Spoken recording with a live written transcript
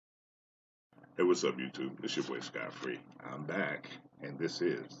Hey, what's up, YouTube? It's your boy Scott Free. I'm back, and this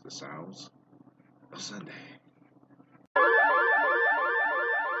is the sounds of Sunday.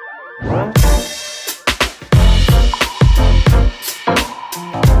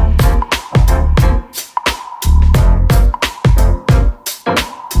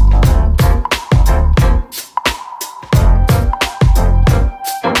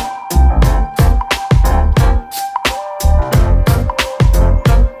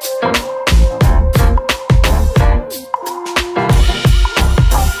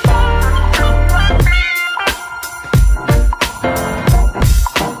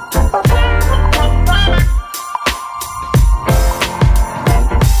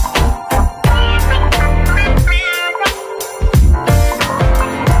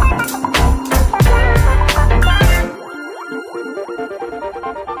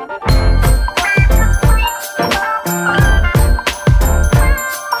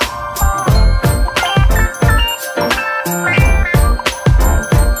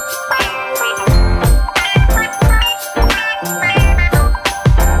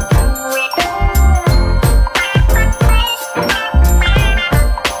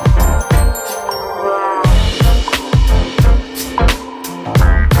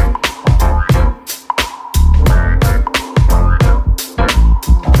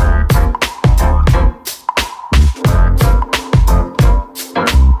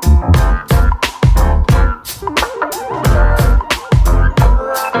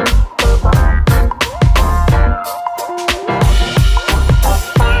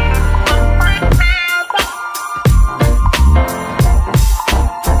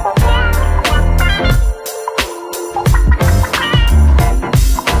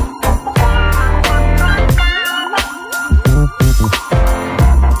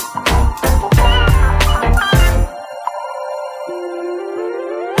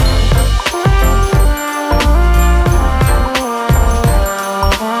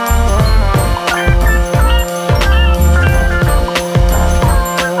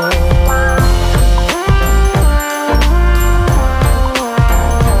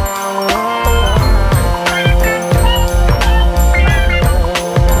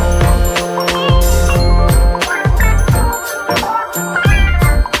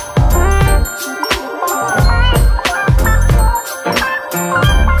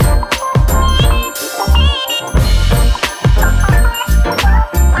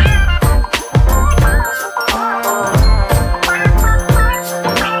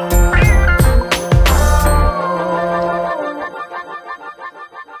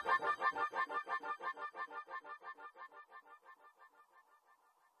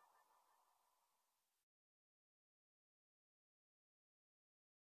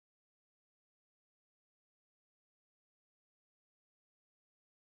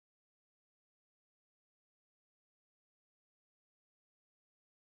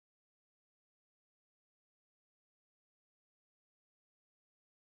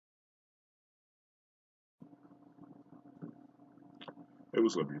 Hey,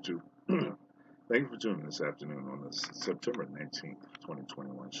 what's up, YouTube? Thank you for tuning in this afternoon on the September 19th,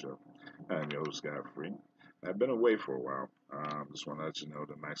 2021 show. I'm your host, Scott Free. I've been away for a while. Just want to let you know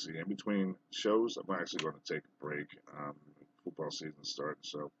that I'm actually in between shows. I'm actually going to take a break. Football season starting,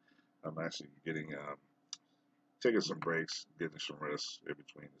 so I'm actually taking some breaks, getting some rest in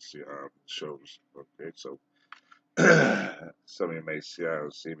between the shows. Okay, so some of you may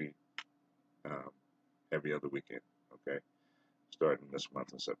see me every other weekend. Okay. Starting this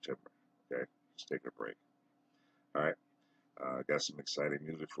month in September. Okay, just take a break. All right, got some exciting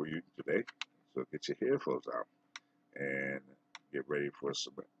music for you today, so get your headphones out and get ready for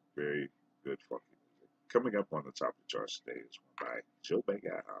some very good funky music. Coming up on the top of the charts today is one by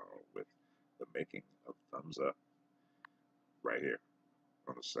Bagale with The Making of Thumbs Up, right here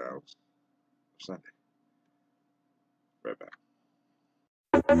on the Sounds of Sunday. Right back.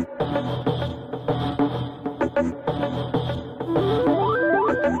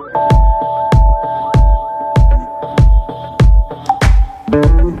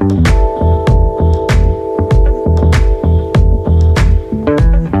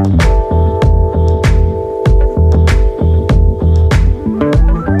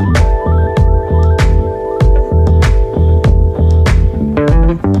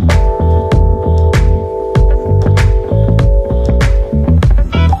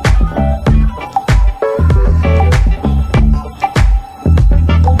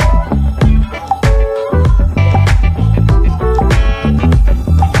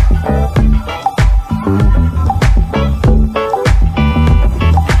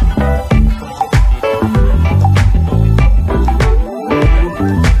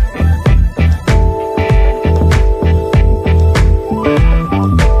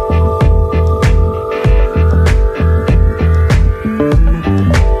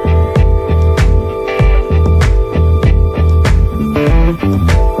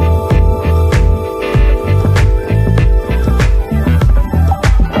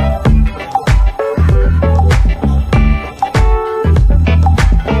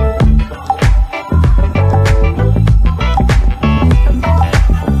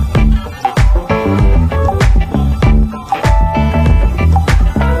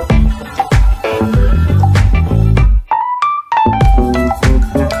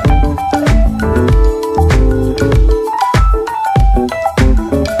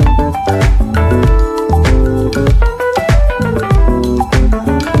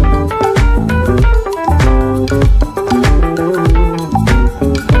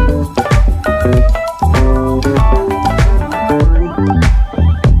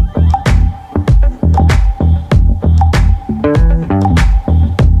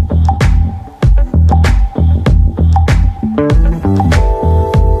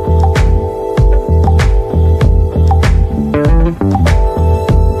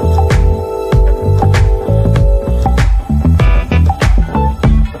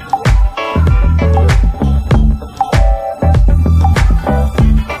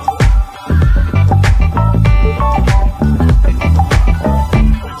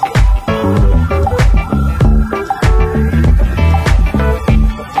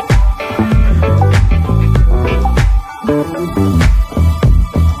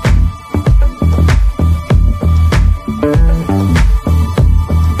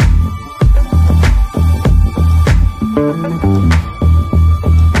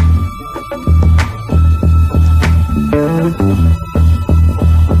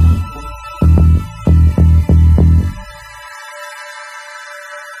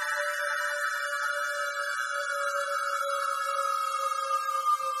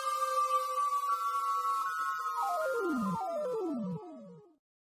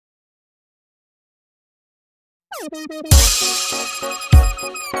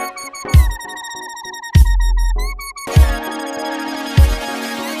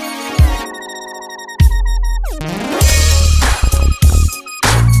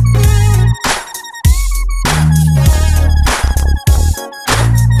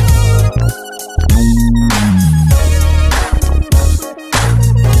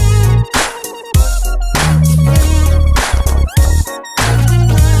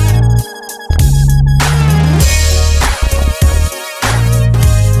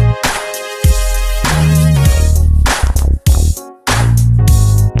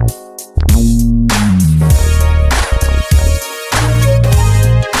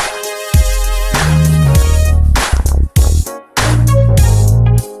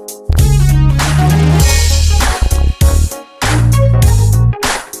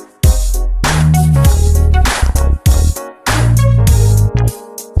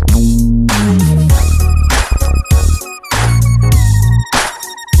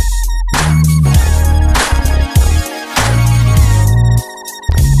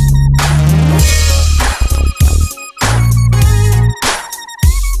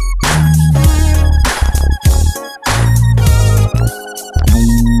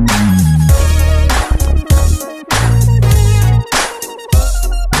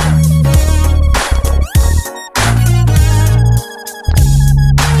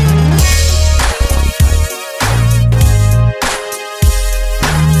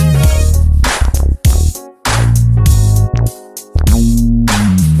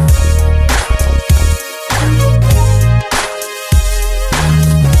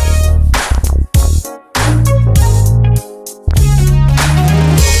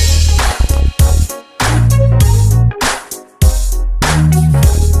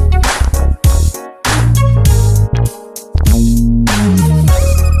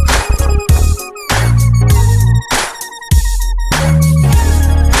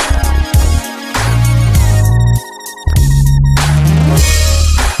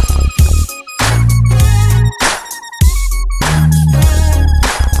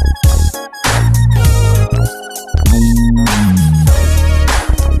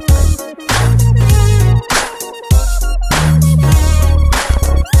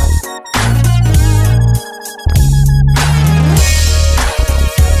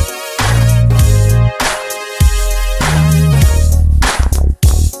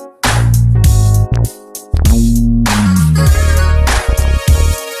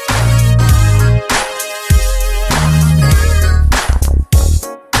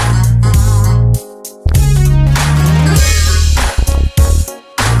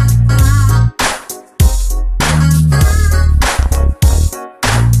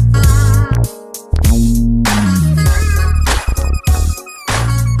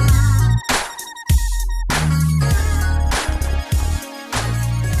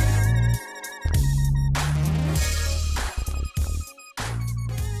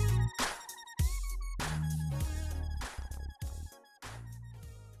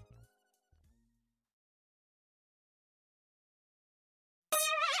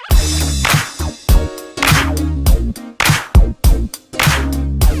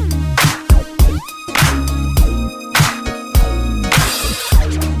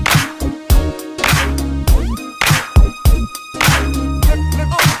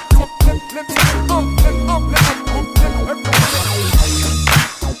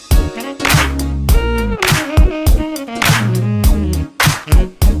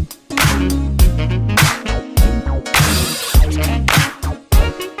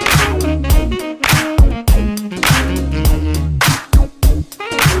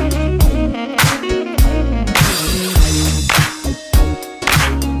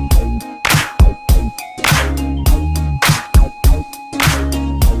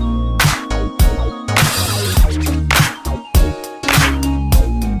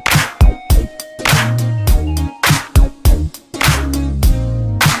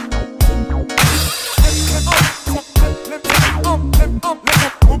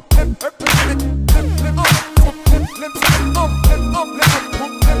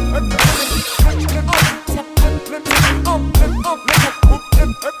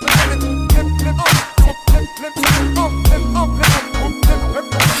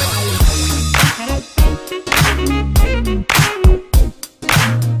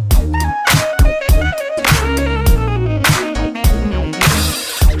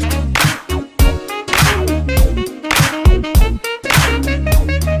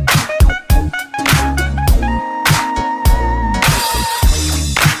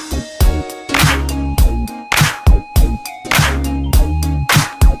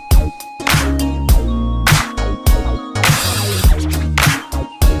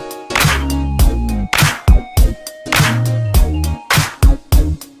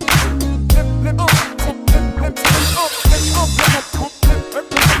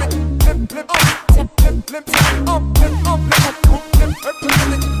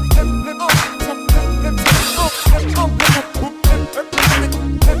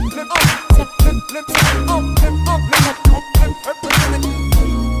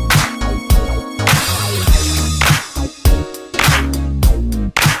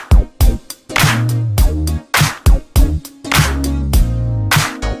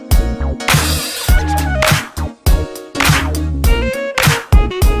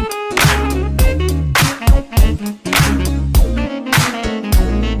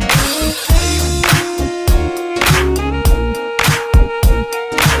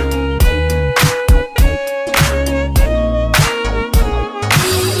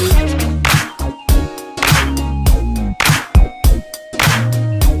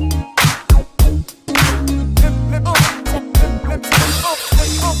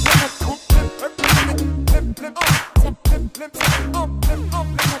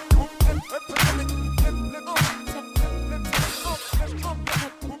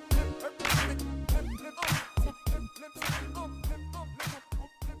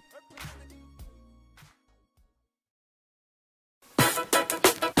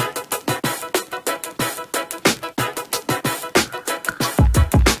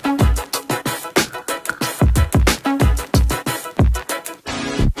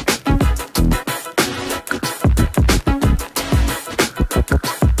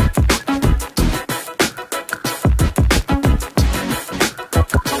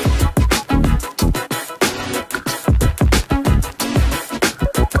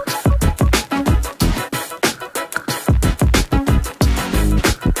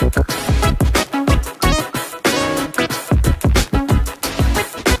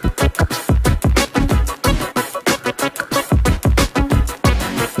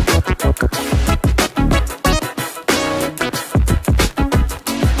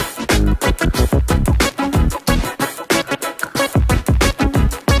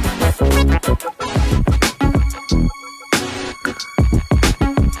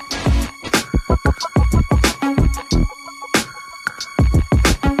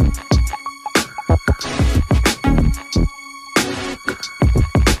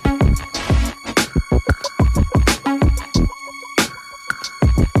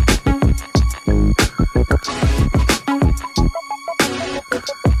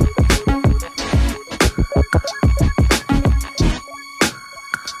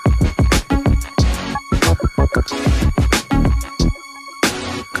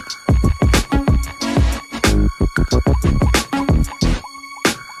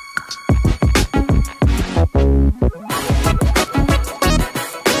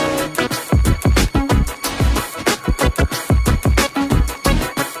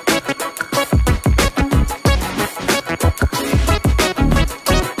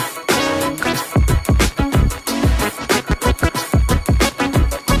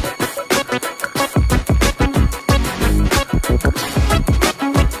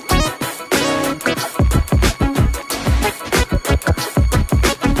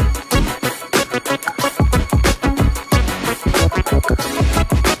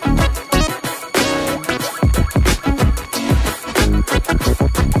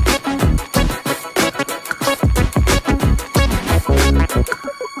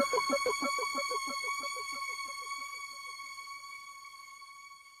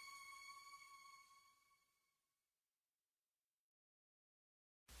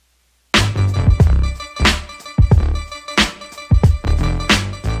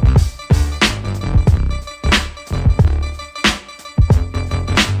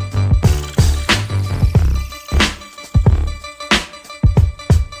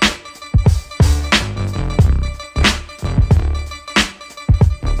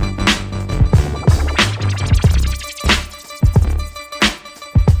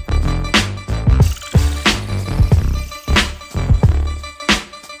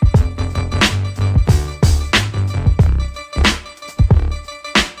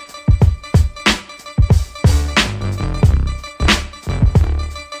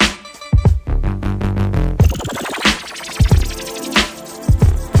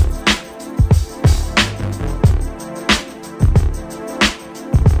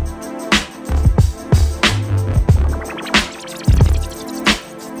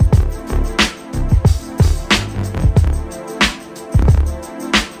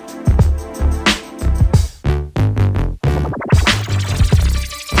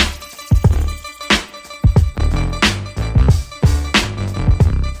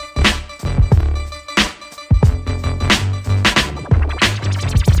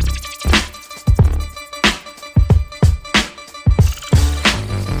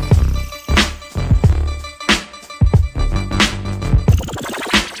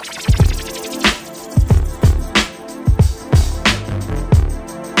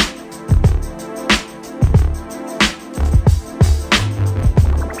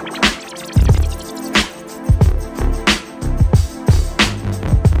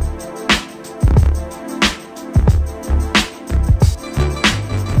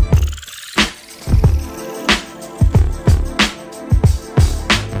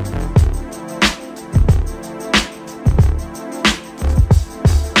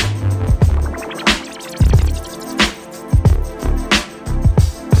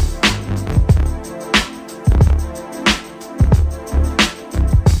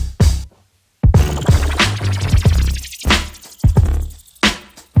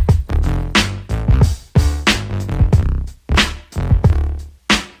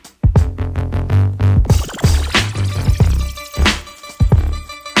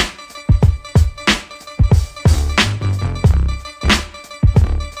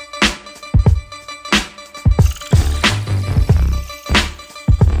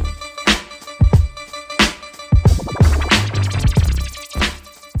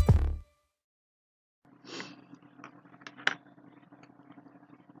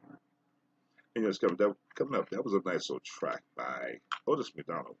 And it's coming up, that was a nice little track by Otis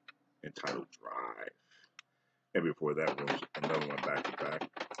McDonald entitled Drive. And before that was another one back to back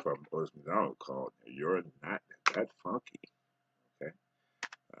from Otis McDonald called You're Not That Funky. Okay,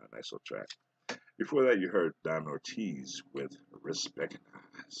 nice little track. Before that, you heard Diamond Ortiz with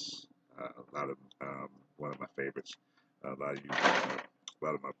Respecognize. A lot of one of my favorites. A lot of a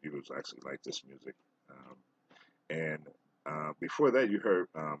lot of my viewers actually like this music. And before that, you heard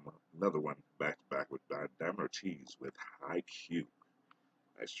another one back to back with Diamond Ortiz with High Q.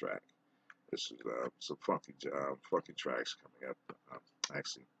 Nice track. This is some funky tracks coming up.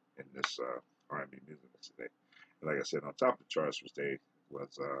 Actually, in this R&B music today. And like I said, on top of the charts today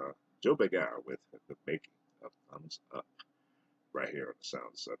was Joe Bagale with The Making of Thumbs Up, right here on the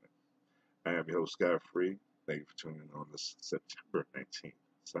Sound of Southern. I am your host, Scott Free. Thank you for tuning in on this September 19th,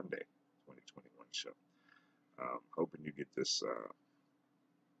 Sunday, 2021 show. Hoping you get this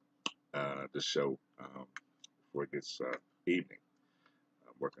this show before it gets evening.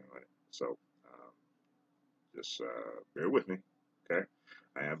 I'm working on it, so just bear with me, okay?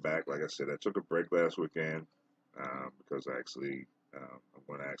 I am back. Like I said, I took a break last weekend because I actually I'm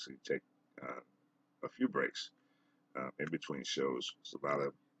going to actually take a few breaks in between shows. It's a lot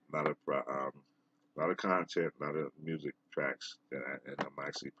of content, a lot of music tracks that I'm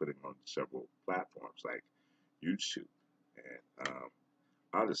actually putting on several platforms like YouTube and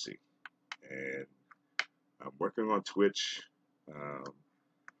Odyssey, and I'm working on Twitch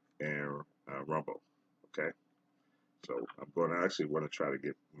and Rumble. Okay, so I'm going to actually want to try to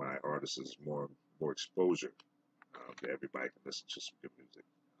get my artists more exposure that everybody can listen to some good music.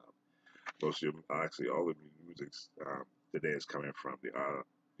 Most of them, actually, all of the music today is coming from the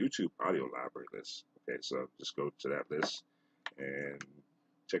YouTube audio library list. Okay, so just go to that list and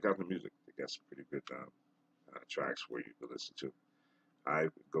check out the music. They got some pretty good tracks for you to listen to. I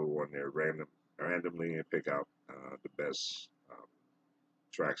go on there randomly and pick out the best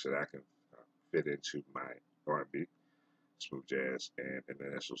tracks that I can fit into my R&B, smooth jazz, and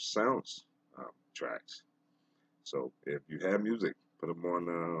international sounds tracks. So if you have music, put them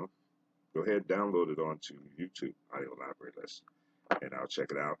on. Go ahead and download it onto YouTube audio library list, and I'll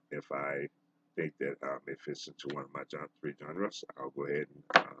check it out. If I think that it fits into one of my three genres, I'll go ahead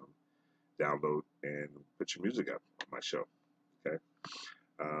and download and put your music up on my show. Okay.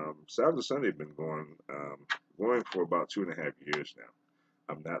 Sound of Sunday been going for about 2.5 years now.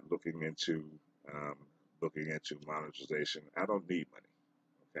 I'm not looking into monetization. I don't need money.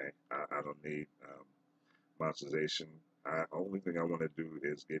 Okay, I don't need monetization. Only thing I want to do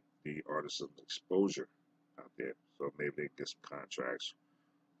is get the artists some exposure out there. So maybe they get some contracts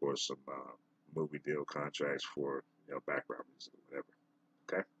or some movie deal contracts for background music or whatever.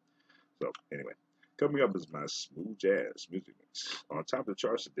 Okay. So anyway, coming up is my smooth jazz music mix. On top of the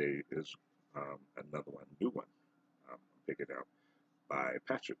charts today is another one, new one. I'm picking out by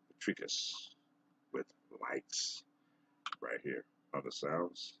Patrikious with Lights, right here on the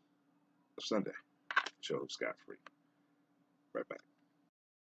Sounds of Sunday. Show Scott Free. Right back.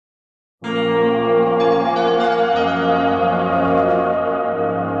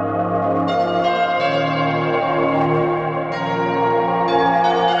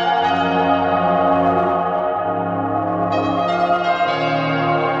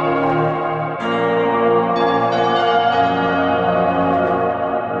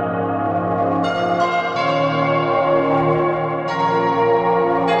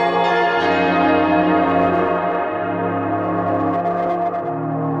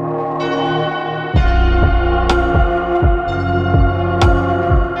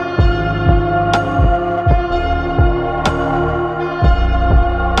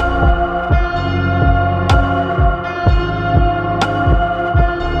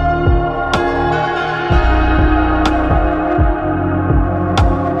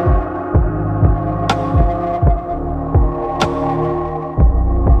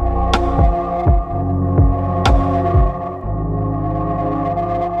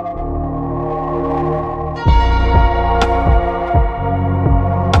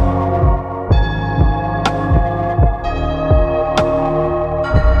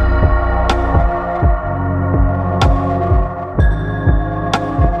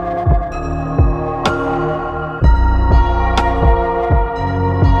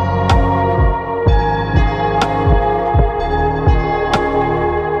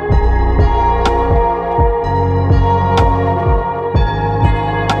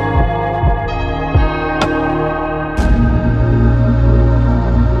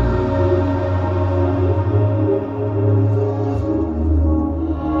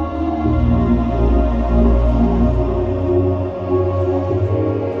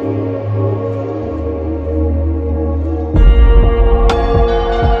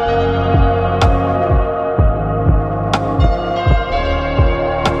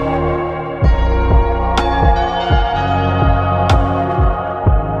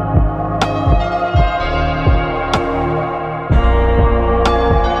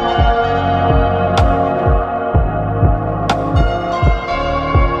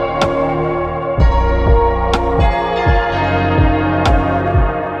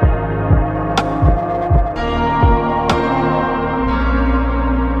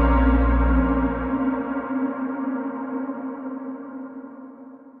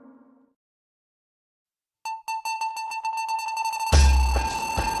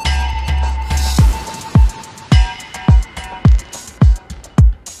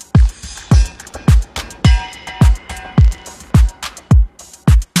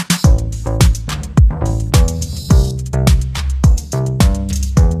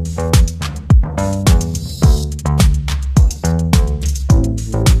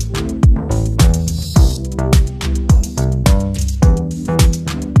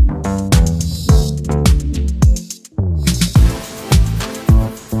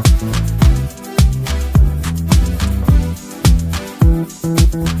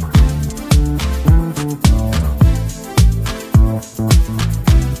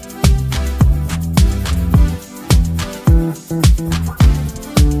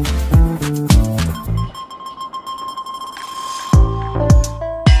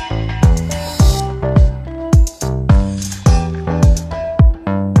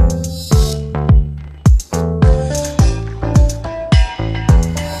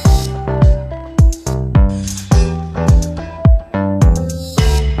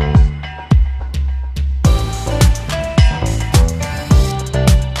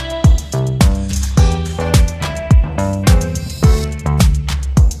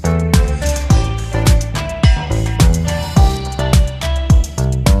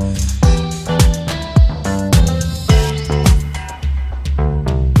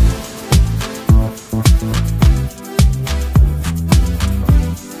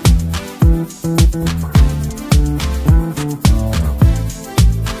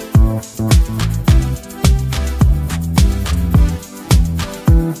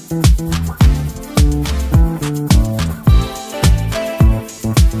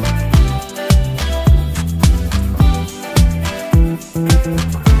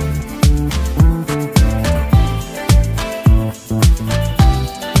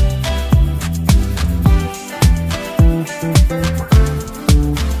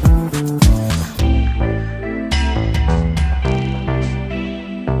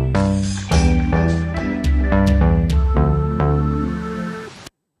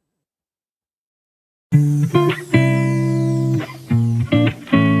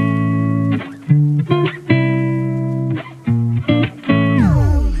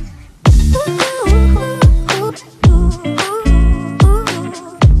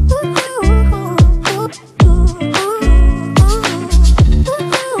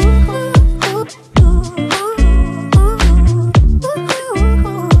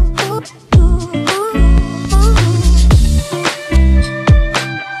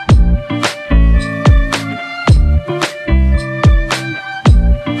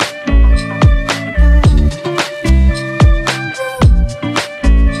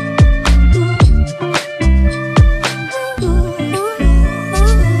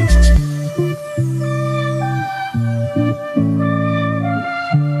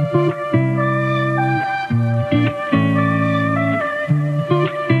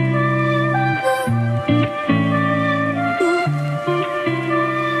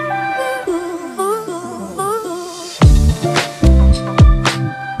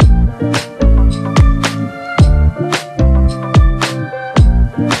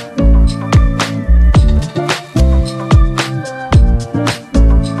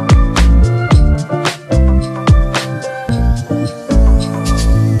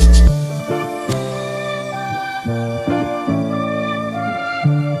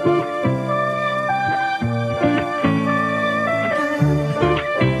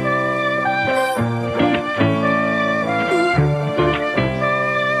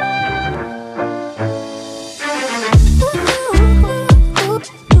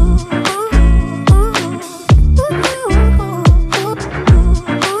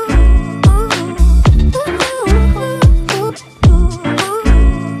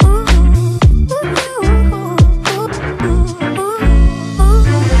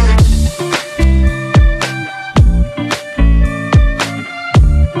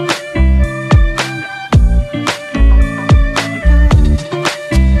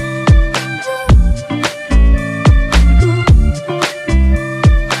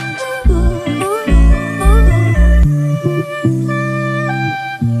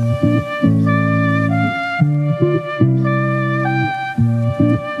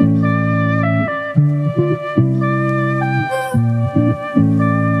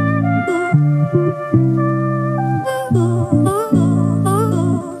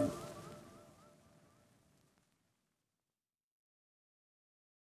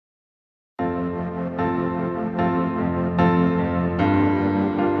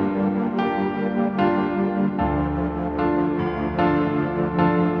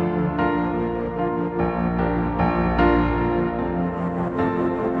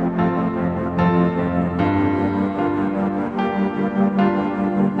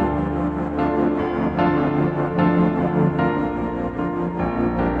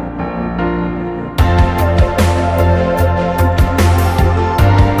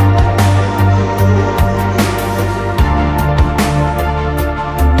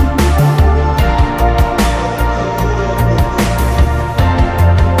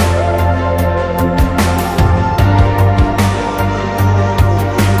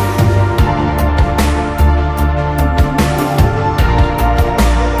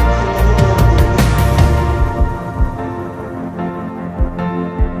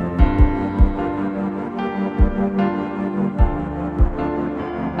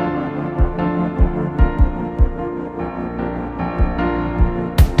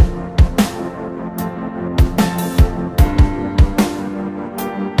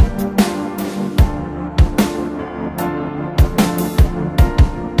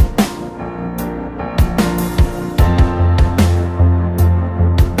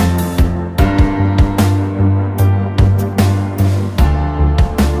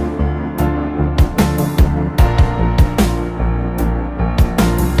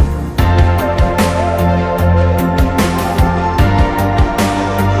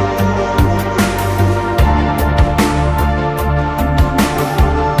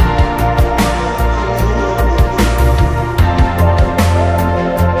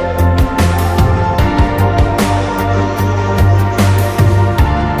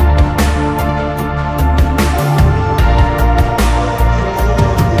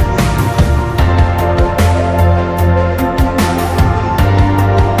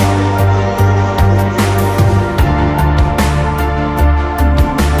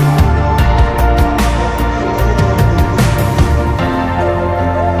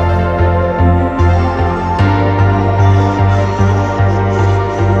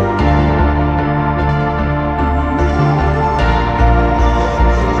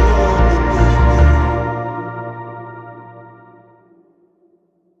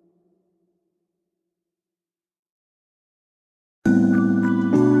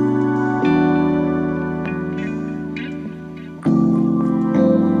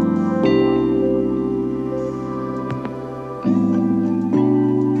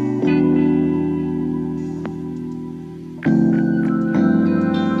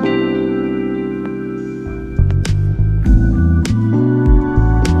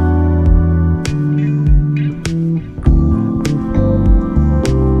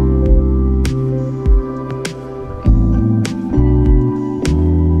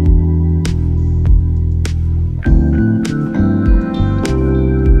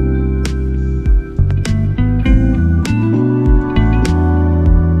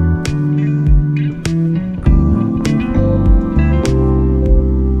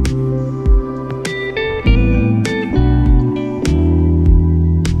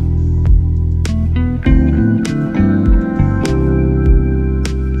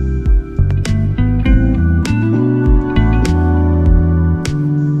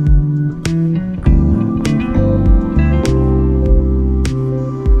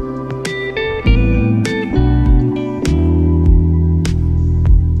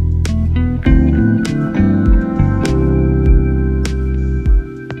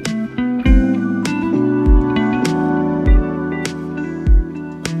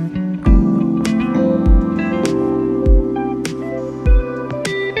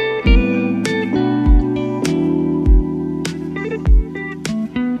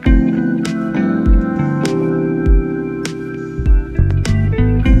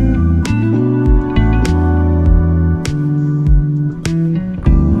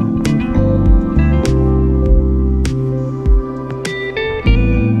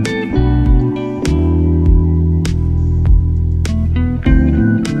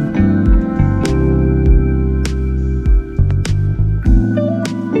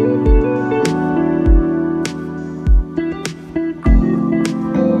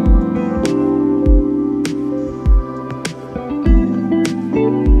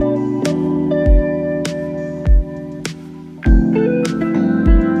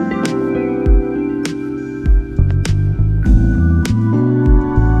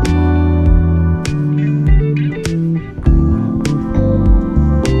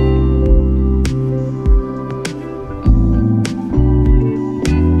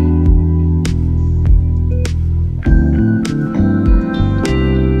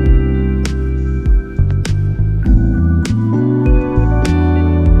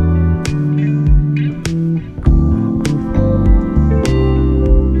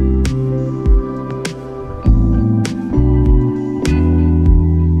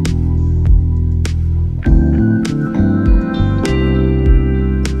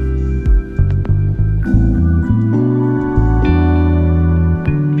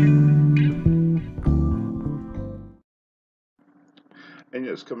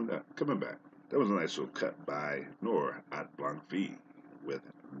 Anyways, coming back. That was a nice little cut by Noir at Blanc V with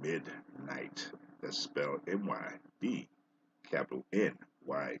MydNyte. That's spelled MYD, capital NYTE.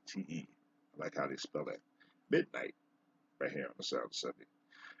 I like how they spell that. MydNyte, right here on the Sound Sunday.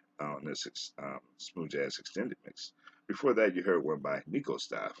 On this Smooth Jazz Extended Mix. Before that, you heard one by Nico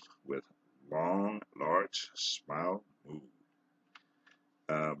Staf with Long, Large, Smile, Move.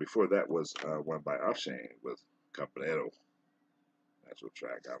 Before that was one by Ofshane with Caballero. That's a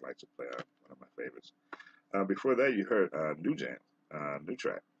track I like to play on, one of my favorites. Before that, you heard new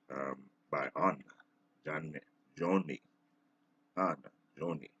track by An Jone. An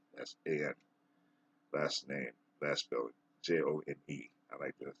Jone. That's A-N. Last spelling Jone. I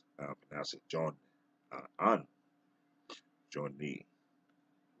like to pronounce it Jone. An Jone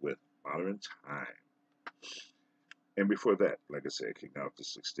with Modern Time. And before that, like I said, kicking off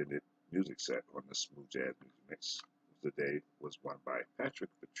this extended music set on the Smooth Jazz Music Mix today was one by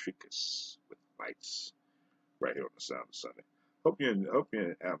Patrikious with Lights, right here on the Sound of Sunday. Hope you're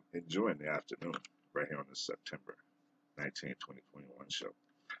enjoying the afternoon right here on this September 19, 2021 show.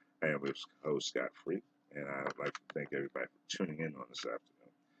 I am your host, Scott Free, and I'd like to thank everybody for tuning in on this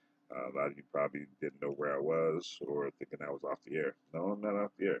afternoon. A lot of you probably didn't know where I was or thinking I was off the air. No, I'm not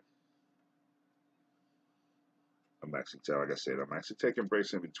off the air. I'm actually taking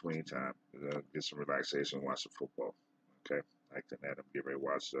breaks in between time to get some relaxation, watch some football. Okay, like that, I'm getting ready to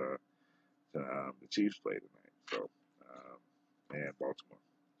watch the Chiefs play tonight. So, and Baltimore,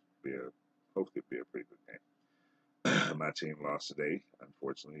 hopefully be a pretty good game. My team lost today.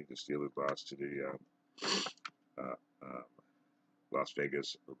 Unfortunately, the Steelers lost to the Las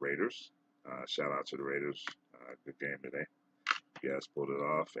Vegas Raiders. Shout out to the Raiders. Good game today. You guys pulled it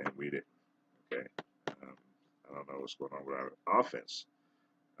off, and we did. Okay. I don't know what's going on with our offense,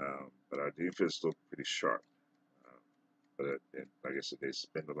 but our defense looked pretty sharp. But like I said, they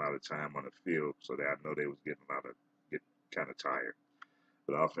spend a lot of time on the field, so I know they was getting kind of tired.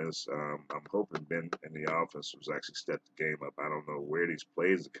 But offense, I'm hoping Ben and the offense was actually stepped the game up. I don't know where these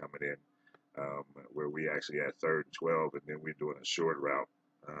plays are coming in, where we actually had 3rd and 12, and then we're doing a short route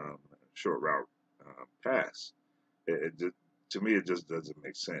pass. To me, it just doesn't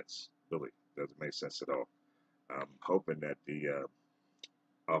make sense. Really, doesn't make sense at all. I'm hoping that the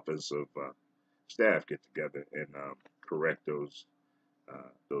offensive staff get together and correct those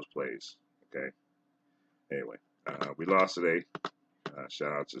plays. Okay. Anyway, we lost today.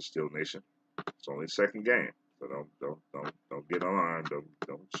 Shout out to the Steel Nation. It's only the second game, so don't get alarmed.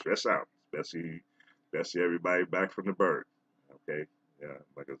 Don't stress out. Especially everybody back from the bird. Okay. Yeah.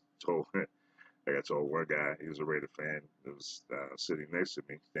 Like I told one guy, he was a Raider fan. That was standing next to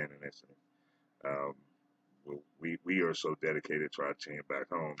me. We are so dedicated to our team back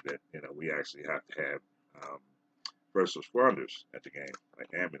home that we actually have to have first responders at the game,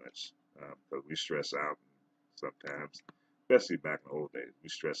 like ambulance, because we stress out sometimes, especially back in the old days. We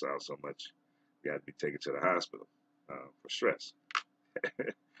stress out so much, you got to be taken to the hospital for stress.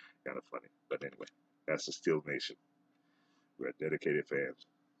 Kind of funny, but anyway, that's the Steel Nation. We're dedicated fans.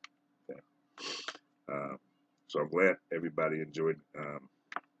 Okay. So I'm glad everybody enjoyed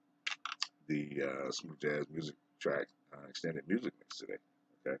the Smooth Jazz music track extended music mix today.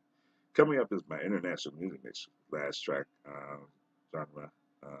 Okay, coming up is my international music mix, last track genre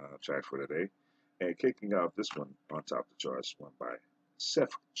track for today, and kicking off this one on top of the charts, one by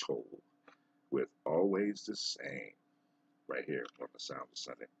Sefchol with Always the Same, right here on the Sound of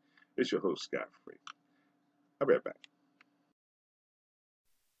Sunday. It's your host, Scott Free. I'll be right back.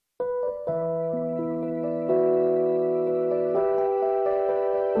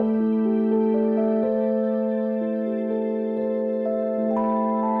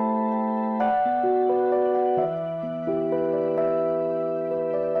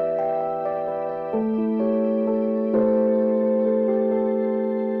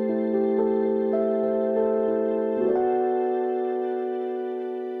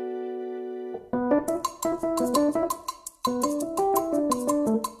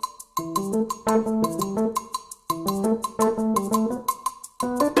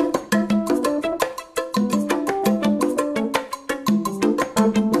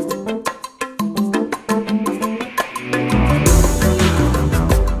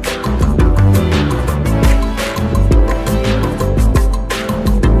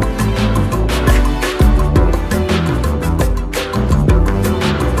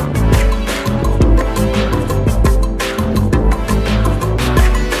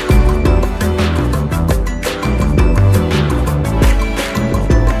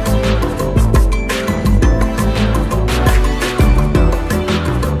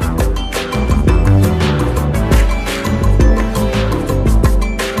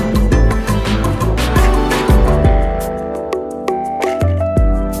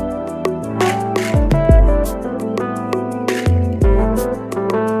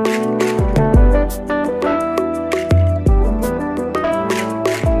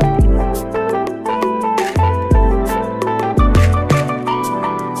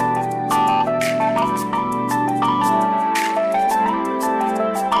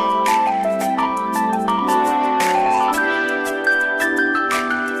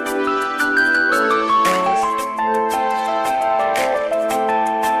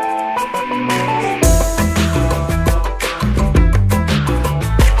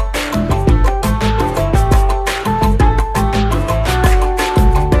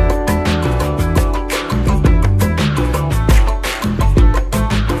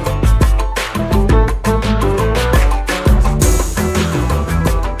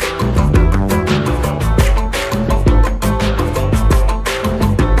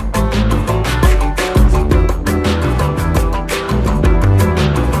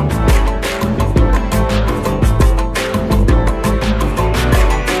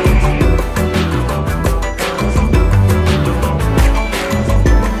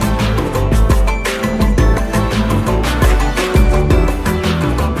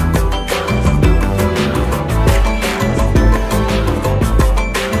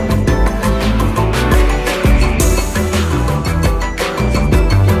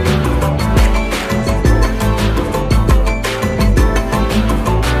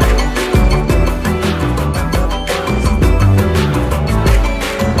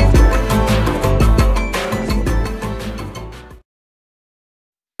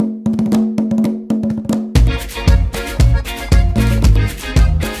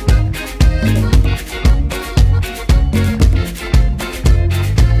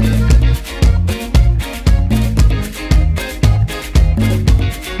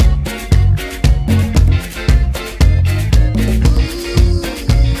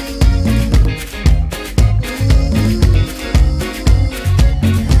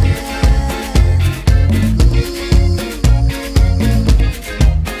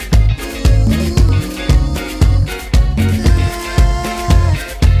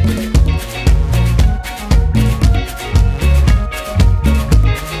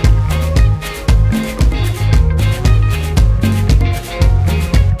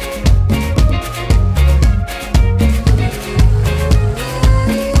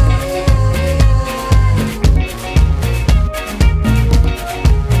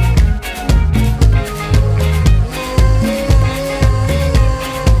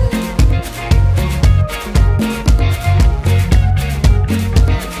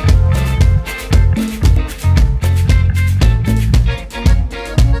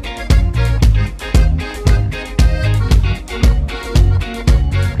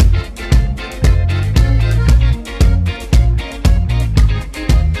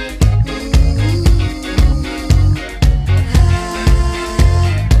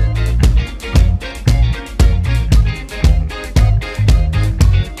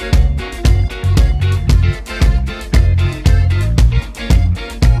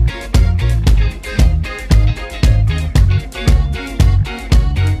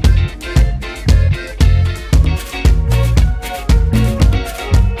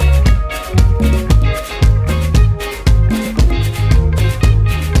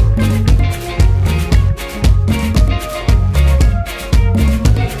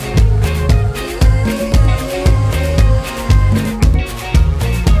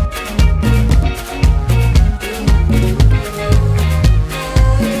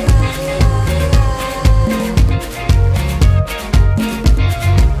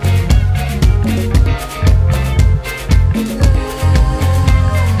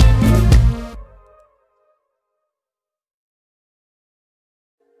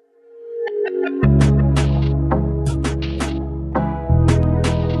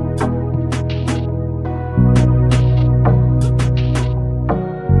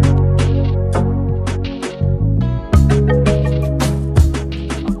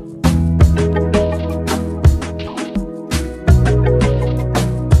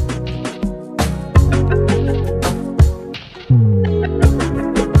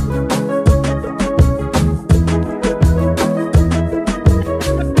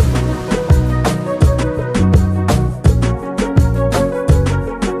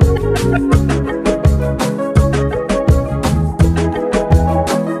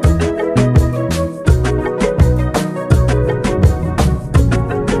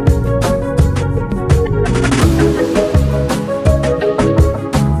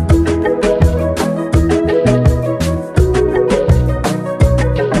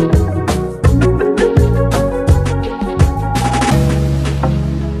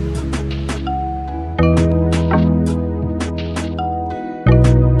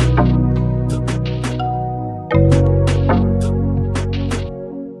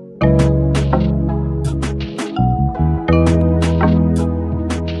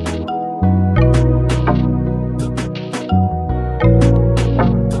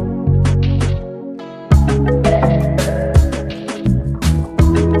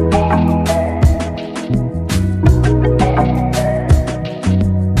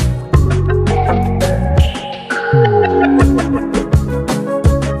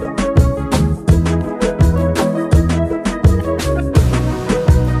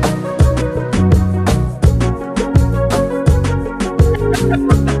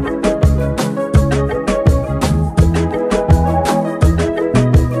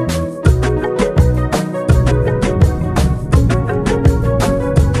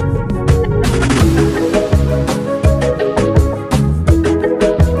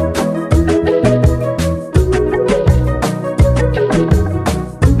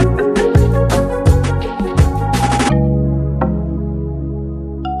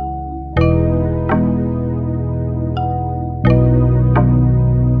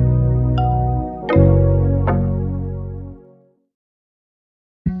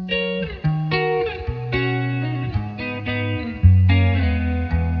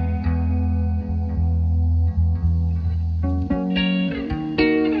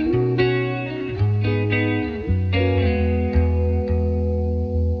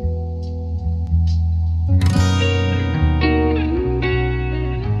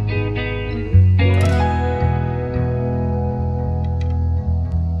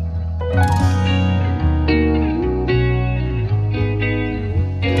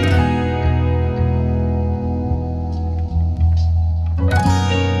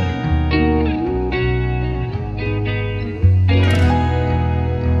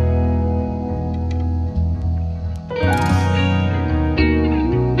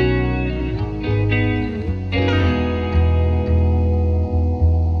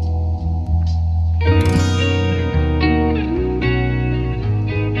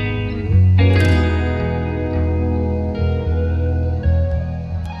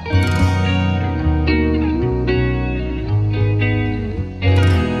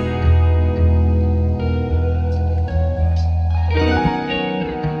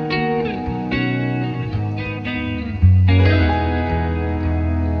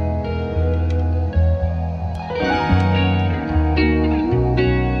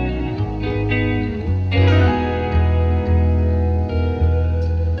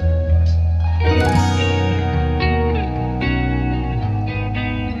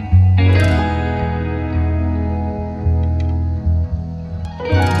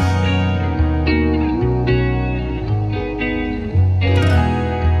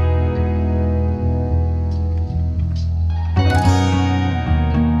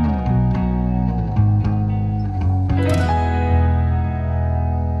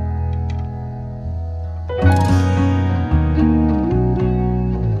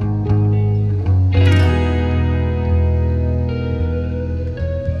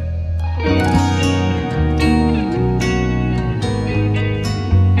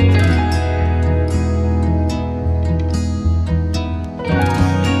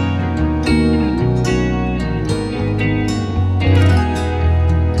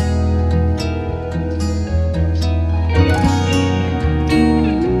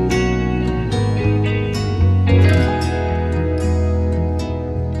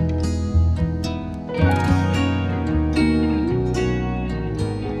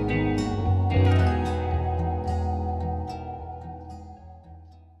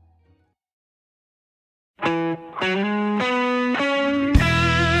 And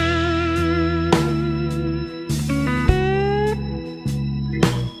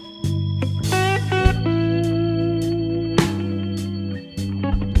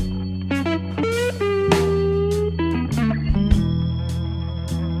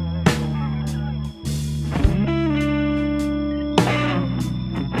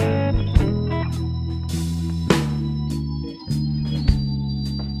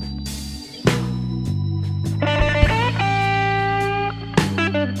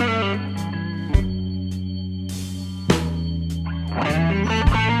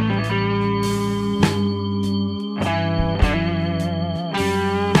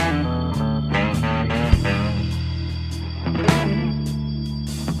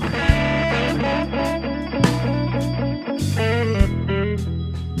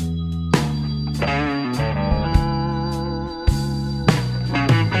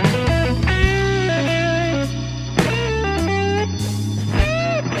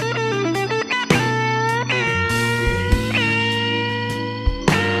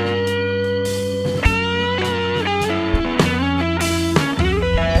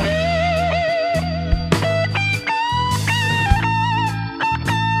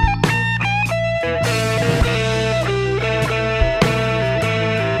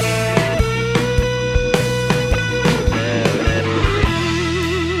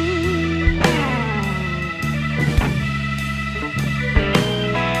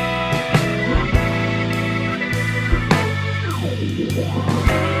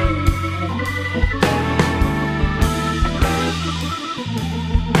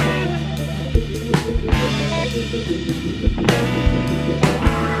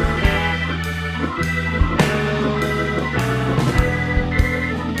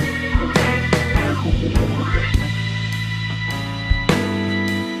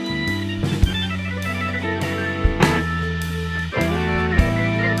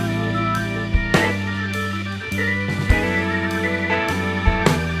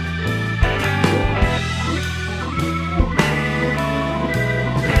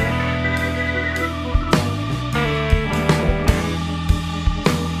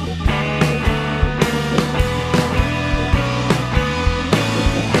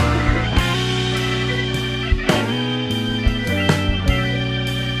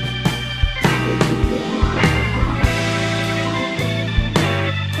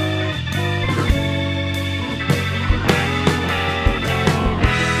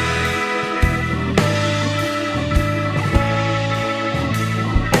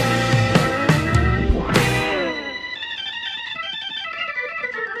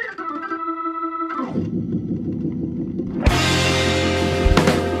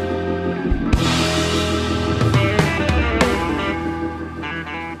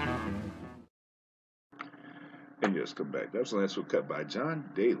just come back. That was the last one cut by John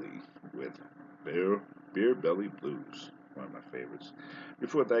Deley with Beer Belly Blues, one of my favorites.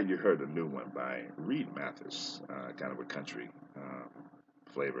 Before that, you heard a new one by Reed Mathis, kind of a country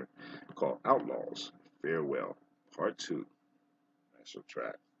flavor, called Outlaws, Farewell, Part 2. That's your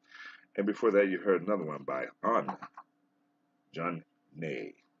track. And before that, you heard another one by An Jone,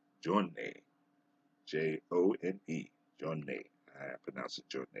 Jone, Jone, Jone. I pronounce it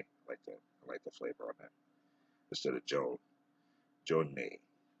Jone. I like that. I like the flavor on that instead of Joan. Jone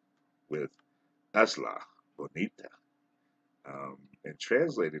with Islabonita. And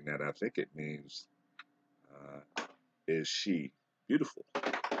translating that, I think it means, is she beautiful?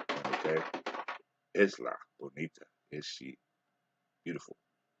 Okay. Isla Bonita. Is she beautiful?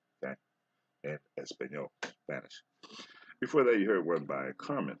 Okay. In Espanol, Spanish. Before that, you heard one by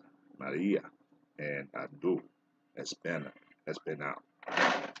Carmen, Maria, and Abdul Espinal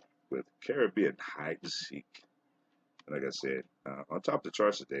with Caribbean Hide and Seek. And like I said, on top of the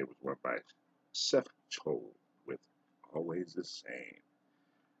charts today was one by Sefchol with Always the Same,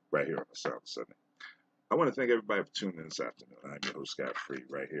 right here on the Sound of Sunday. I want to thank everybody for tuning in this afternoon. I'm your host, Scott Free,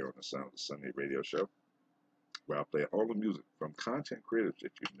 right here on the Sound of Sunday radio show, where I play all the music from content creators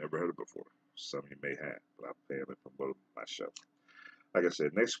that you've never heard of before. Some you may have, but I play them and promote them on my show. Like I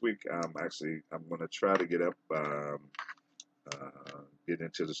said, next week, I'm going to try to get up, get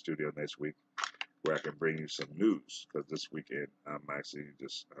into the studio next week, where I can bring you some news, because this weekend I'm actually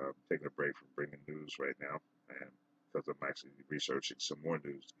just taking a break from bringing news right now, and because I'm actually researching some more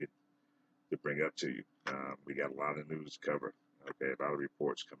news to bring up to you. We got a lot of news to cover, okay, a lot of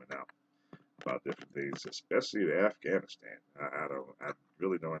reports coming out about different things, especially Afghanistan. I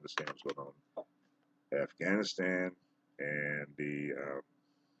really don't understand what's going on in Afghanistan and the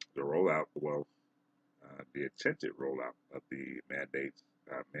rollout, the attempted rollout of the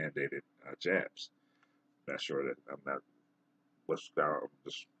mandated jabs. Not sure that I'm not what's down. I'm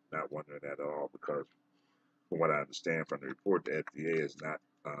just not wondering at all because from what I understand from the report, the FDA is not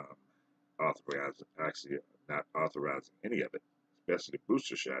authorizing, actually not authorizing any of it, especially the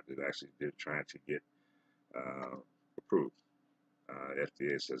booster shot that actually they're trying to get uh, approved.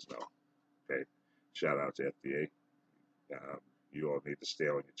 FDA says no. Okay, shout out to FDA. You all need to stay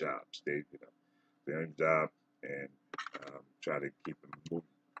on your job. Stay on your job and try to keep them moving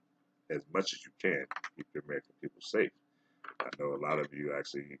as much as you can. Keep the American people safe. I know a lot of you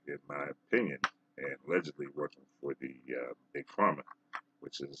actually, in my opinion, and allegedly working for the big pharma,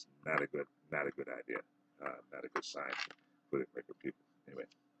 which is not a good idea, not a good sign for the American people. Anyway,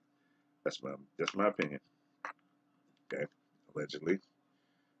 that's my opinion. Okay, allegedly.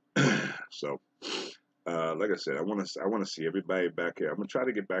 So, like I said, I want to see everybody back here. I'm gonna try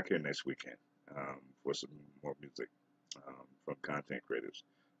to get back here next weekend for some more music from content creators.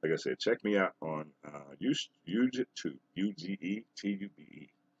 Like I said, check me out on YouTube, UGETUBE,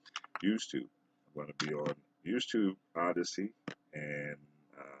 YouTube. I'm going to be on YouTube, Odyssey, and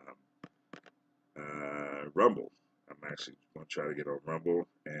Rumble. I'm actually going to try to get on Rumble,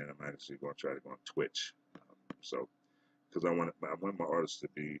 and I'm actually going to try to go on Twitch. So, because I want my artists to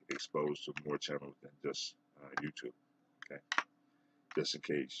be exposed to more channels than just YouTube. Okay, just in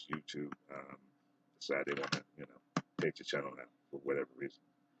case YouTube decide they want to, take the channel down for whatever reason.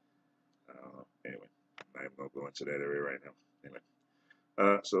 Anyway, I'm not even going to go into that area right now.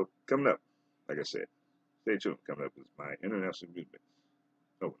 Anyway, so coming up, like I said, stay tuned. Coming up is my international music mix.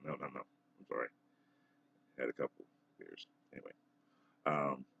 Oh, no. I'm sorry. Had a couple beers. Anyway,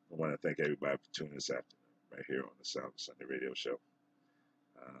 I want to thank everybody for tuning this afternoon right here on the Sound of Sunday radio show.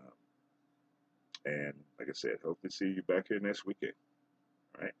 And like I said, hope to see you back here next weekend.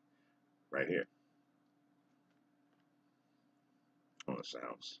 All right? Right here on the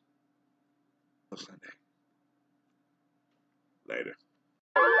Sounds of Sunday. Later.